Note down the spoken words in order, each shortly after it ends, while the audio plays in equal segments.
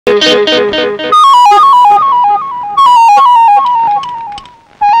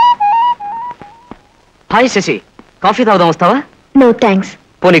Hi Shashi, coffee తాగుదాం, వస్తావా? No thanks.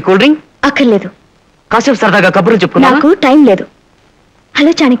 పోనీ కూల్ డ్రింక్? అక్కర్లేదు. కాసేపు సరదాగా కబుర్లు చెప్పుకున్నా. నాకు టైం లేదు.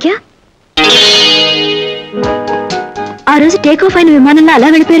 హలో చాణక్య, ఆ రోజు టేక్ ఆఫ్ అయిన విమానంలో అలా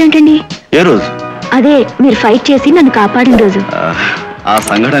వెళ్ళిపోయారేంటండి? ఏ రోజు? అదే మీరు ఫైట్ చేసి నన్ను కాపాడిన రోజు. ఆ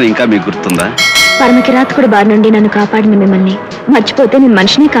సంఘటన ఇంకా మీకు గుర్తుందా? పరమకిరాతకుడి బారి నుండి నన్ను కాపాడిన మిమ్మల్ని మర్చిపోతే నేను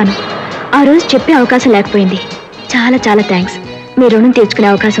మనిషినే కాను. ఆ రోజు చెప్పే అవకాశం లేకపోయింది. చాలా చాలా థ్యాంక్స్. మీ రుణం తీర్చుకునే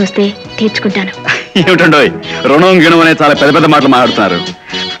అవకాశం వస్తే తీర్చుకుంటాను. ఏమిటండో రుణం గిణం అనే చాలా పెద్ద పెద్ద మాటలు మాట్లాడుతున్నారు.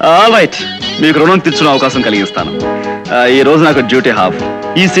 రైట్, మీకు రుణం తీర్చుకునే అవకాశం కలిగిస్తాను. ఈ రోజు నాకు డ్యూటీ హాఫ్.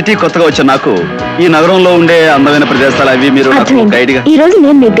 ఈ సిటీ కొత్తగా వచ్చా, నాకు ఈ నగరంలో ఉండే అందమైన ప్రదేశాలు అవి మీరు గైడ్ గా. ఈ రోజు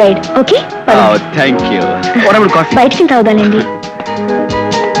నేను మీకు గైడ్. Okay, thank you. బయటికి తాగుదాలండి.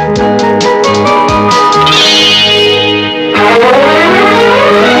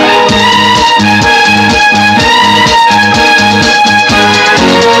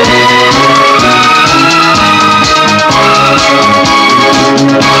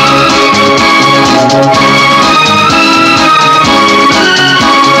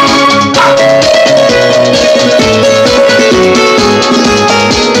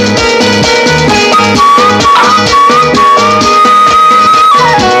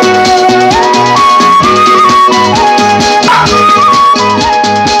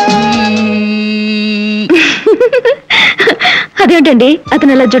 అదేంటండి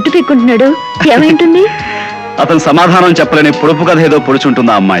అతను అలా జుట్టు పీక్కుంటున్నాడు? ఏమైంటుంది? అతను సమాధానం చెప్పలేని పొడుపు కథ ఏదో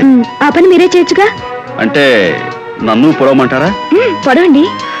పొడుచుంటుందా అమ్మాయి? ఆ పని మీరే చేయొచ్చుగా. అంటే నన్ను పొడవమంటారా? పొడవండి.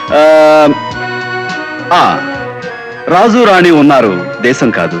 రాజు రాణి ఉన్నారు,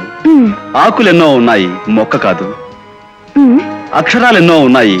 దేశం కాదు. ఆకులెన్నో ఉన్నాయి, మొక్క కాదు. అక్షరాలెన్నో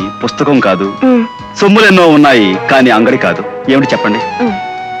ఉన్నాయి, పుస్తకం కాదు. సొమ్ములెన్నో ఉన్నాయి, కానీ అంగడి కాదు. ఏమిటి చెప్పండి?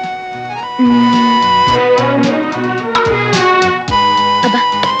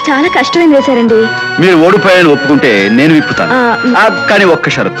 చాలా కష్టమైంది వేశారండి. మీరు ఓడిపోయాని ఒప్పుకుంటే నేను విప్పుతాను, కానీ ఒక్క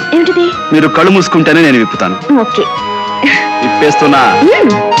షరతు. ఏమిటిది? మీరు కళ్ళు మూసుకుంటేనే నేను విప్పుతాను. ఓకే, విప్పేస్తున్నా.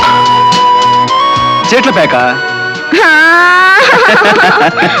 చేట్ల పేక.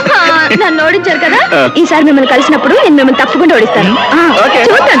 నన్ను ఓడించారు కదా, ఈసారి మిమ్మల్ని కలిసినప్పుడు నేను మిమ్మల్ని తప్పకుండా ఓడిస్తాను.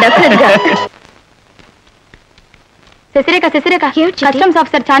 చూద్దాం డెఫినెట్ గా. శశిరేఖ, శశిరేఖ, కస్టమ్స్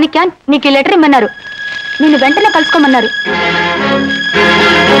ఆఫీసర్ చాణక్య నీకు ఈ లెటర్ ఇమ్మన్నారు. నిన్ను వెంటనే కలుసుకోమన్నారు.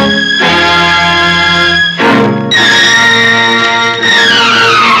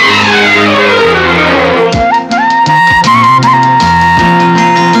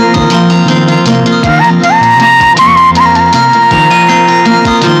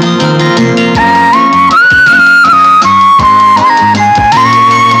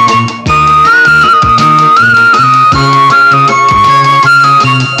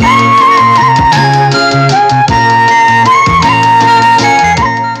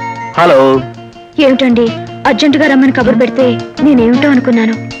 హలో. ఏమిటండి అర్జెంటుగా రమ్మని కబురు పెడితే నేనేమిటో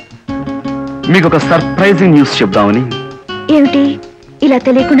అనుకున్నాను. మీకు ఒక సర్ప్రైజింగ్ న్యూస్ చెప్దామని. ఏమిటి? ఇలా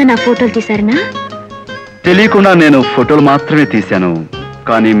తెలియకుండా నా ఫోటోలు తీశారనా? తెలియకుండా నేను ఫోటోలు మాత్రమే తీశాను,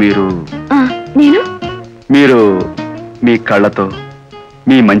 కానీ మీరు మీ కళ్ళతో,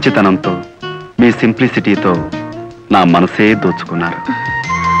 మీ మంచితనంతో, మీ సింప్లిసిటీతో నా మనసే దోచుకున్నారు.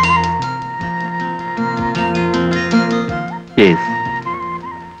 Yes,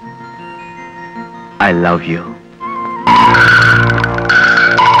 I love you.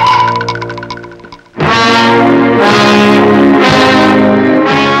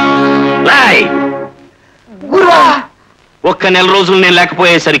 ఒక్క నెల రోజులు నేను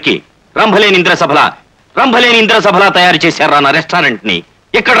లేకపోయేసరికి రంభలేని ఇంద్ర సభలా తయారు చేశారా నా రెస్టారెంట్ ని.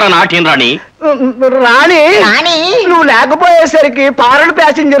 ఎక్కడ నాట్యం రాణి? రాణి నువ్వు లేకపోయేసరికి పారడు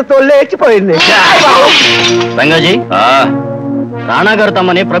ప్యాసింజర్ తో లేచిపోయింది. రంగాజీ, రాణా గారు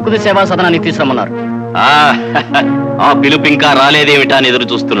తమ్మని ప్రకృతి సేవా సదనానికి తీసుకురమ్మన్నారు. ఆ పిలుపు ఇంకా రాలేదేమిటా అని ఎదురు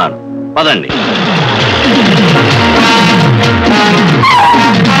చూస్తున్నాను. పదండి.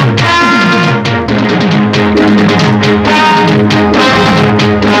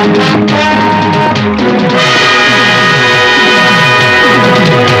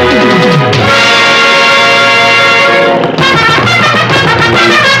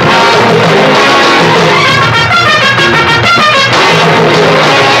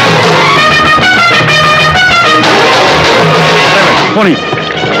 పోనీ.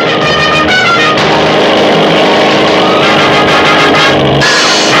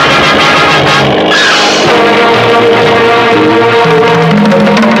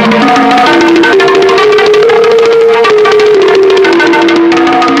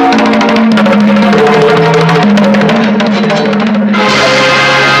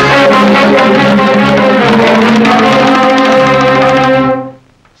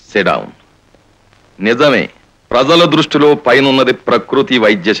 Sit down. నిజమే, ప్రజల దృష్టిలో పైనున్నది ప్రకృతి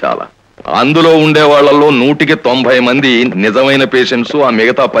వైద్యశాల. అందులో ఉండే వాళ్లలో 190 మంది నిజమైన పేషెంట్స్, ఆ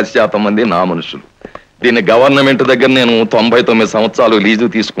మిగతా 10% మంది నా మనుషులు. దీన్ని గవర్నమెంట్ దగ్గర నేను 99 సంవత్సరాలు లీజు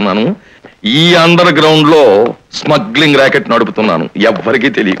తీసుకున్నాను. ఈ అండర్ గ్రౌండ్ లో స్మగ్లింగ్ ర్యాకెట్ నడుపుతున్నాను, ఎవ్వరికీ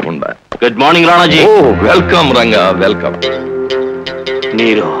తెలియకుండా. Good morning Ranaji. Welcome Ranga, welcome.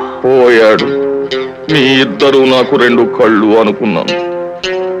 మీరు పోయాడు. మీ ఇద్దరు నాకు 2 కళ్ళు అనుకున్నాను.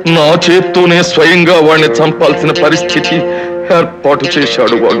 నా చేత్తోనే స్వయంగా వాడిని చంపాల్సిన పరిస్థితి ఏర్పాటు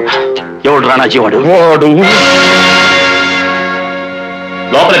చేశాడు వాడు. ఎవడు రాణాజీ? వాడు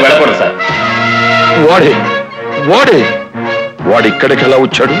లోపలికి వెళ్ళకూడదు సార్. వాడే వాడే వాడు ఇక్కడికి ఎలా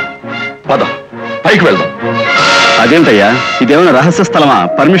వచ్చాడు? పద, పైకి వెళ్దాం. అదేంటయ్యా, ఇదేమైనా రహస్య స్థలమా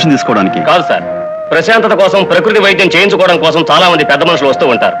పర్మిషన్ తీసుకోవడానికి? కాదు సార్, ప్రశాంతత కోసం ప్రకృతి వైద్యం చేయించుకోవడం కోసం చాలా మంది పెద్ద మనుషులు వస్తూ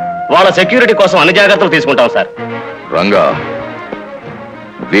ఉంటారు. వాళ్ళ సెక్యూరిటీ కోసం అన్ని జాగ్రత్తలు తీసుకుంటాం సార్. రంగా,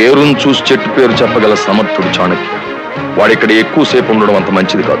 వేరును చూసి చెట్టు పేరు చెప్పగల సమర్థుడు చాణక్య. వాడిక్కడ ఎక్కువసేపు ఉండడం అంత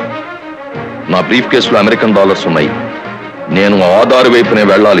మంచిది కాదు. నా బ్రీఫ్ కేసులో $1,000 ఉన్నాయి. నేను ఆ దారి వైపునే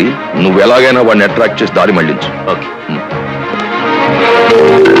వెళ్ళాలి. నువ్వు ఎలాగైనా వాడిని అట్రాక్ట్ చేసి దారి మళ్లించు. ఓకే.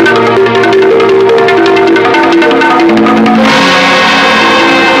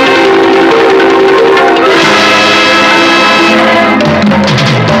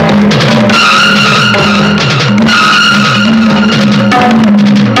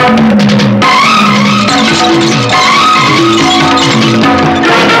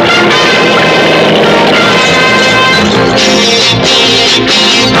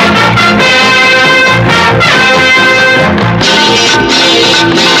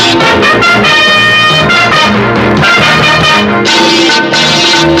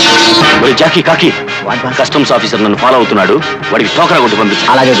 జాకీ కాకి, కస్టమ్స్ ఆఫీసర్ నన్ను ఫాలో అవుతున్నాడు. వాడికి టోకరా కొట్టి పంపించు.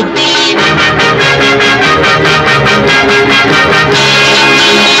 అలాగే.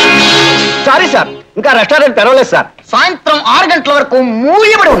 సారీ సార్, ఇంకా రెస్టారెంట్ తెరవలేదు సార్. సాయంత్రం 6 గంటల వరకు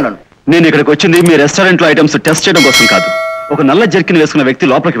మూయబడి ఉన్నాను. నేను ఇక్కడికి వచ్చింది మీ రెస్టారెంట్ లో ఐటమ్స్ టెస్ట్ చేయడం కోసం కాదు. ఒక నల్ల జర్కిన్ వేసుకున్న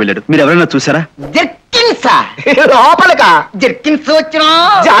వ్యక్తి లోపలికి వెళ్ళాడు. మీరు ఎవరైనా చూసారా? జర్కిన్సా? లోపలకా జర్కిన్స్ వచ్చినా,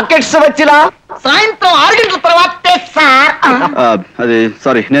 జాకెట్స్ వచ్చినా సాయంత్రం 6 గంటల తర్వాత సార్. అది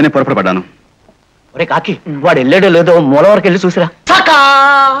సారీ, నేనే పొరపడపడ్డాను. ఒరే కాకి, వాడు వెళ్ళాడో లేదో మూల వరకు వెళ్ళి చూసిరా.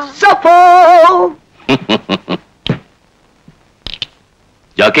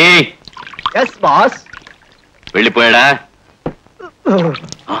 Jackie, yes boss. వెళ్ళిపోయాడా?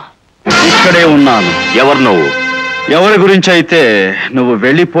 ఇక్కడే ఉన్నాను. ఎవరు నువ్వు? ఎవరి గురించి అయితే నువ్వు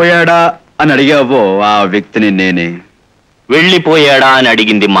వెళ్ళిపోయాడా అని అడిగావో ఆ వ్యక్తిని నేనే. వెళ్ళిపోయాడా అని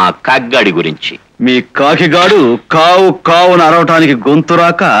అడిగింది మా కాగ్గాడి గురించి. మీ కాకిగాడు కావు కావును అరవటానికి గొంతు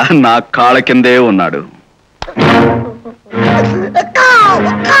రాక నా కాళ్ళ కిందే ఉన్నాడు.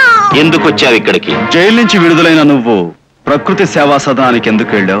 ఎందుకు వచ్చావు ఇక్కడికి? జైలు నుంచి విడుదలైన నువ్వు ప్రకృతి సేవా సదనానికి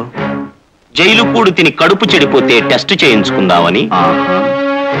ఎందుకు వెళ్ళావు? జైలు కూడు తిని కడుపు చెడిపోతే టెస్ట్ చేయించుకుందామని.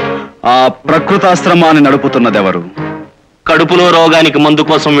 ఆ ప్రకృతాశ్రమాన్ని నడుపుతున్నదెవరు? కడుపులో రోగానికి మందు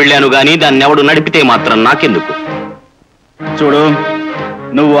కోసం వెళ్ళాను గాని దాన్ని ఎవడు నడిపితే మాత్రం నాకెందుకు? చూడు,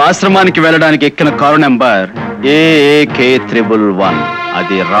 నువ్వు ఆశ్రమానికి వెళ్ళడానికి ఎక్కిన కారు నెంబర్ AAK111.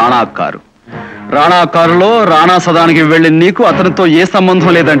 అది రాణా కారు. రాణా కారులో రాణా సదానికి వెళ్ళి నీకు అతనితో ఏ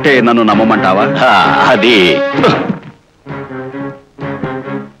సంబంధం లేదంటే నన్ను నమ్మమంటావా? అది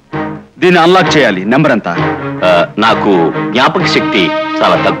దీన్ని అన్లాక్ చేయాలి. నెంబర్ ఎంత? నాకు జ్ఞాపక శక్తి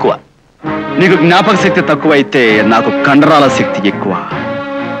చాలా తక్కువ. నీకు జ్ఞాపక శక్తి తక్కువ అయితే నాకు కండరాల శక్తి ఎక్కువ.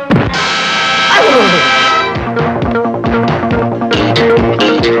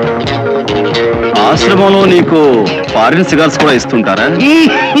 ఆశ్రమంలో నీకు ఫారిన్ సిగార్స్ కూడా ఇస్తుంటారా?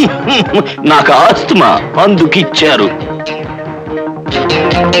 నాకు ఆస్తమా, అందుకిచ్చారు.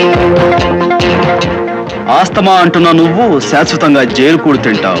 ఆస్తమా అంటున్నా నువ్వు శాశ్వతంగా జైలు కూడు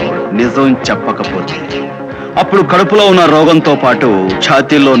తింటావు నిజం చెప్పకపోతే. అప్పుడు కడుపులో ఉన్న రోగంతో పాటు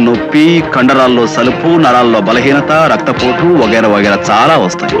ఛాతీల్లో నొప్పి, కండరాల్లో సలుపు, నరాల్లో బలహీనత, రక్తపోటు వగైరా వగైరా చాలా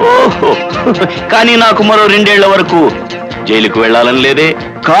వస్తాయి. ఓహో, కానీ నాకు మరో 2 ఏళ్ల వరకు జైలుకు వెళ్ళాలని లేదే.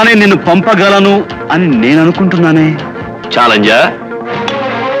 కానీ నిన్ను పంపగలను అని నేను అనుకుంటున్నానే. ఛాలెంజా?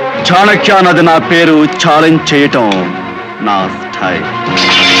 చాణక్య అన్నది నా పేరు. ఛాలెంజ్ చేయటం నా స్టైల్.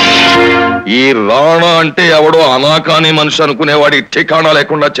 ఈ రాణా అంటే ఎవడో అనాకాని మనిషి అనుకునేవాడి ఠికాణా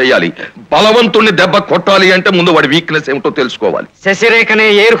లేకుండా చేయాలి. బలవంతుణ్ణి దెబ్బ కొట్టాలి అంటే ముందు వాడి వీక్నెస్ ఏమిటో తెలుసుకోవాలి. శశిరేఖనే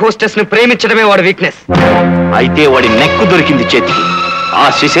ఎయిర్ హోస్టెస్ ని ప్రేమించడమే వాడి వీక్నెస్. అయితే వాడి నెక్కు దొరికింది చేతికి. ఆ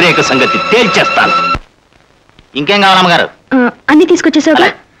శశిరేఖ సంగతి తేల్చేస్తాను. ఇంకేం కావాలమ్మగారు? అన్ని తీసుకొచ్చేసావుగా.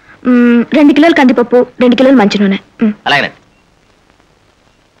 2 కిలోలు కందిపప్పు, 2 కిలోలు మంచి నూనె. అలాగే.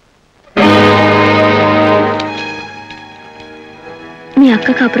 మీ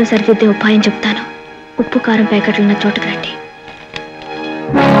అక్క కాపురం సరిదిద్దే ఉపాయం చెప్తాను. ఉప్పు కారం ప్యాకెట్లున్న చోటుకు రండి.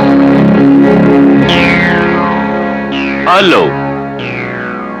 హలో,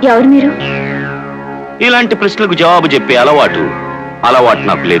 ఎవరు మీరు? ఇలాంటి ప్రశ్నలకు జవాబు చెప్పే అలవాటు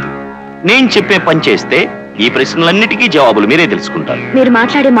నాకు లేదు. నేను చెప్పే పని చేస్తే ఈ ప్రశ్నలన్నిటికీ జవాబులు మీరే తెలుసుకుంటారు. మీరు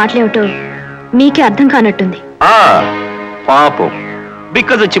మాట్లాడే మాటలేమిటో మీకే అర్థం కానట్టుంది. పాపం,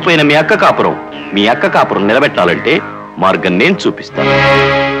 బిక్కజ్ వచ్చిపోయిన మీ అక్క కాపురం నిలబెట్టాలంటే మార్గం నేను చూపిస్తాను.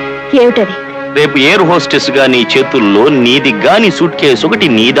 ఏమిటది? రేపు ఎయిర్ హోస్టెస్ గా నీ చేతుల్లో నీది గాని సూట్ కేసు ఒకటి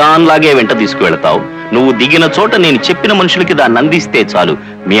నీదాన్లాగే వెంట తీసుకువెళ్తావు. నువ్వు దిగిన చోట నేను చెప్పిన మనుషులకి దాన్ని అందిస్తే చాలు,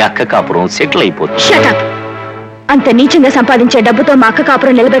 మీ అక్క కాపురం సెటిల్ అయిపోతుంది. Shut up. అంత నీచంగా సంపాదించే డబ్బుతో మా అక్క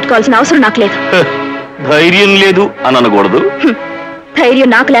కాపురం నిలబెట్టుకోవాల్సిన అవసరం నాకు లేదు. ధైర్యం లేదు అని అనకూడదు. ధైర్యం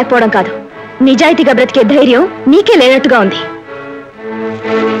నాకు లేకపోవడం కాదు, నిజాయితీగా బ్రతికే ధైర్యం నీకే లేనట్టుగా ఉంది.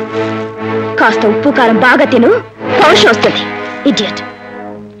 కాస్త ఉప్పు కారం బాగా తిను, పౌరుషం వస్తుంది. ఇడియట్.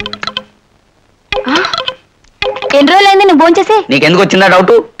 ఎన్ని రోజులైంది నువ్వు భోంచేసి? నీకెందుకు వచ్చిందా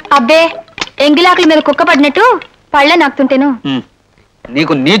డౌట్? అబ్బే, ఎంగిలాకుల మీద కుక్క పడినట్టు పళ్ళే నాకుతుంటేను.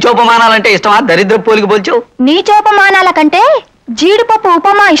 నీకు నీచోపమానాలంటే ఇష్టమా? దరిద్ర పోలికి పోల్చావు. నీచోపమానాల కంటే జీడిపప్పు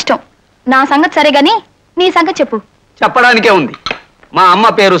ఉపమా ఇష్టం. నా సంగతి సరే గాని నీ సంగతి చెప్పు. చెప్పడానికే ఉంది. మా అమ్మ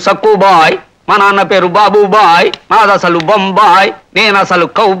పేరు సక్కు బాయ్, మా నాన్న పేరు బాబు బాయ్, నాది అసలు బొంబాయ్, నేను అసలు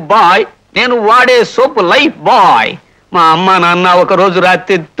కౌ బాయ్, నేను వాడే సోపు లైఫ్ బాయ్. మా అమ్మ నాన్న ఒక రోజు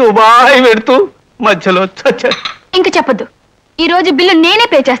రాత్రి దుబాయ్ పెడుతూ మధ్యలో చచ్చారు. ఇంక చెప్పొద్దు, ఈ రోజు బిల్లు నేనే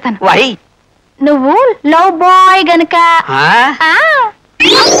పే చేస్తాను. వై? నువ్వు లవ్ బాయ్ గనక.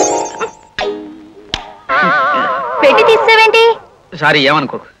 పెట్టి తీసేవేంటి? సారీ,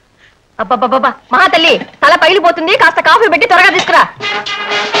 ఏమనుకోకు. అబ్బబ్బబ్బా, మహా తల్లి తల పగిలిపోతుంది, కాస్త కాఫీ పెట్టి త్వరగా తీసుకురా.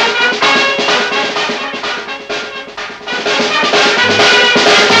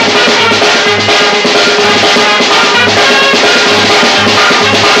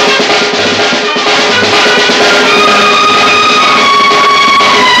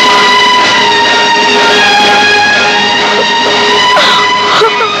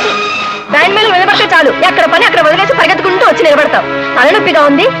 చాలు, ఎక్కడ పని అక్కడ వదిలేసి పరిగెత్తుకుంటూ వచ్చి నిలబడతావు. తలనొప్పిగా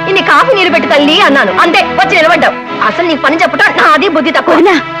ఉంది, ఇన్ని కాఫీ నీరు పెట్టి తల్లి అన్నాను, అంతే వచ్చి నిలబడ్డావు. అసలు నీకు పని చెప్పటం నాది బుద్ధి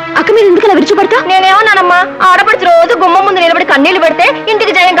తక్కువ. అక్క మీరు ఎందుకు అలా విరుచుపడతా? నేనేమన్నానమ్మా, ఆడపడిచి రోజు గుమ్మం ముందు నిలబడి కన్నీళ్లు పెడితే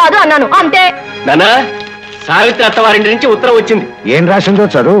ఇంటికి జయం కాదు అన్నాను, అంతే. సావిత్రి అత్తవారింటి నుంచి ఉత్తరం వచ్చింది. ఏం రాసిందో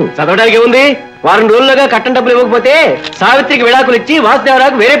చదువు. చదవడానికి ఏముంది? వారం రోజులుగా కట్టం డబ్బులు ఇవ్వకపోతే సావిత్రికి విడాకులు ఇచ్చి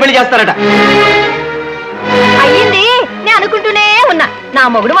వాసుదేవరావుకు వేరే పెళ్లి చేస్తారట. అయ్యింది, నేను అనుకుంటూనే ఉన్నా. నా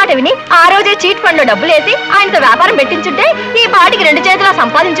మొగుడు మాట విని ఆ రోజే చీట్ ఫండ్ లో డబ్బులు వేసి ఆయనతో వ్యాపారం పెట్టించుంటే ఈ పాటికి 2 చేతులా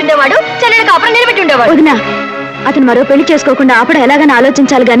సంపాదించుండేవాడు, చెల్లెల కాపురం నిలబెట్టి ఉండేవాడు. అతను మరో పెళ్లి చేసుకోకుండా ఆపడం ఎలాగని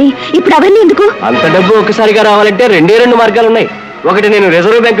ఆలోచించాలి గాని ఇప్పుడు అవన్నీ ఎందుకు? అంత డబ్బు ఒకసారిగా రావాలంటే 2 మార్గాలు ఉన్నాయి. ఒకటి, నేను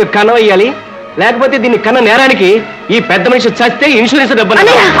రిజర్వ్ బ్యాంకు కన్నం వేయాలి, లేకపోతే దీన్ని కన్న నేరానికి ఈ పెద్ద మనిషి చస్తే ఇన్సూరెన్స్ డబ్బు.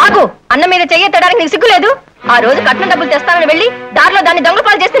 ఆకు, అన్న మీద చెయ్యెత్తడానికి నీకు సిగ్గులేదు? ఆ రోజు కట్నం డబ్బులు తెస్తానని వెళ్ళి దారిలో దాన్ని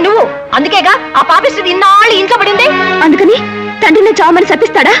దొంగపాలు చేస్తే నువ్వు. అందుకేగా ఆ పాపిస్తుంది ఇన్నాళ్ళు ఇంట్లో పడింది. అందుకని తండ్రిని చావమని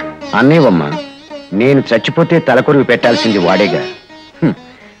శపిస్తాడా? అన్నేవమ్మా, నేను చచ్చిపోతే తలకొరువు పెట్టాల్సింది వాడేగా.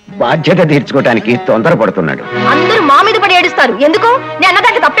 బాధ్యత తీర్చుకోవటానికి తొందరపడుతున్నాడు. అందరూ మా మీద పడి ఏడుస్తారు. ఎందుకు? నీ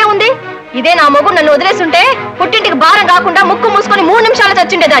అన్నదానికి తప్పే ఉంది. ఇదే నా మొగుడు నన్ను వదిలేస్తుంటే పుట్టింటికి భారం కాకుండా ముక్కు మూసుకొని 3 నిమిషాలు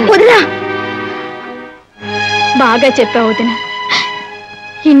చచ్చిండేదాన్ని. వదినా, బాగా చెప్పావు వదినా.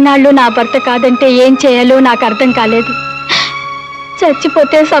 ఇన్నాళ్ళు నా భర్త కాదంటే ఏం చేయాలో నాకు అర్థం కాలేదు.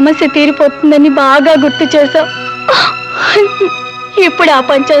 చచ్చిపోతే సమస్య తీరిపోతుందని బాగా గుర్తు చేశావు. ఇప్పుడు ఆ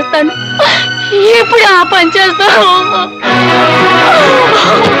పని చేస్తాను.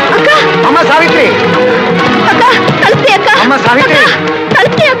 అమ్మ సావిత్రి, అక్క తలుపుతీ అక్క. అమ్మ సావిత్రి,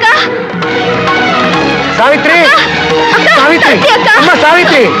 తలుపుతీ అక్క. సావిత్రి, సావిత్రి, అమ్మ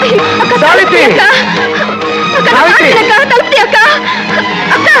సావిత్రి, సావిత్రి, సావిత్రి, తలుపుతీ అక్క.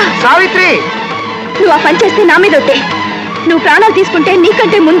 అక్క సావిత్రి, నువ్వు ఆ పని చేస్తే నా మీద ఒట్టే. నువ్వు ప్రాణాలు తీసుకుంటే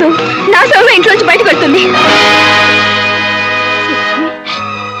నీకంటే ముందు నా శవం ఇంట్లోంచి బయటకు వెళ్తుంది.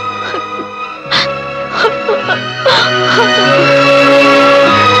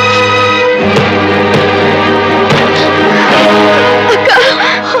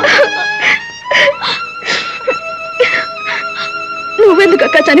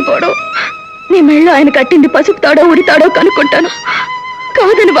 నువ్వెందుకక్క చనిపోవడం? నీ మెళ్ళో ఆయన కట్టింది పసుపుతాడో ఉరితాడో కనుక్కుంటాను.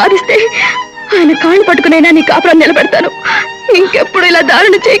 కాదని వాదిస్తే ఆయన కాళ్ళు పట్టుకునైనా నీ కాపురం నిలబెడతాను. ఇంకెప్పుడు ఇలా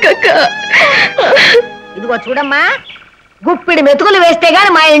దారుణ చేయకక్క. ఇదిగో చూడమ్మా, గుప్పిడి మెతుకులు వేస్తే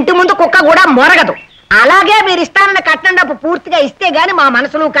గాని మా ఇంటి ముందు కుక్క కూడా మొరగదు. అలాగే మీరు ఇస్తానన్న కట్నం డబ్బు పూర్తిగా ఇస్తే గాని మా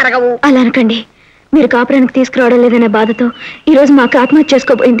మనసులు కరగవు. అలా అనకండి. మీరు కాపురానికి తీసుకురావడం లేదనే బాధతో ఈ రోజు మాకు ఆత్మహత్య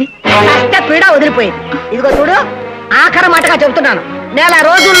చేసుకోబోయింది. కష్ట పీడ వదిలిపోయింది. ఇదిగో చూడు, ఆఖరి మాటగా చెబుతున్నాను, 4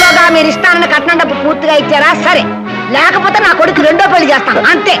 రోజుల్లోగా మీరు ఇస్తానన్న కట్నం డబ్బు పూర్తిగా ఇచ్చారా సరే, లేకపోతే నా కొడుకు 2వ పెళ్లి చేస్తాను,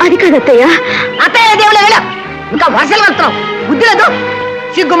 అంతే. అది కాదు అత్తయ్య. అత్తయ్య దేవుడు వెళ్ళ, ఇంకా వర్షాలు వెళ్తున్నావు, బుద్ధి లేదు,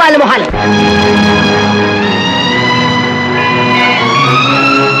 సిగ్గుమాలి మొహాలు.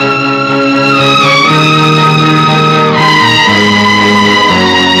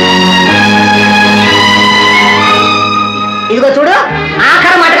 ఇదిగో చూడు,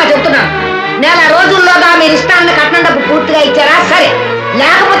 ఆఖరి మాటగా చెప్తున్నాను, నెల రోజుల్లోగా మీరు ఇష్టాన్ని కట్నం డబ్బు పూర్తిగా ఇచ్చారా సరే,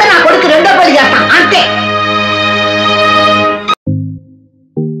 లేకపోతే నా కొడుకు రెండో పెళ్లి చేస్తాం అంతే.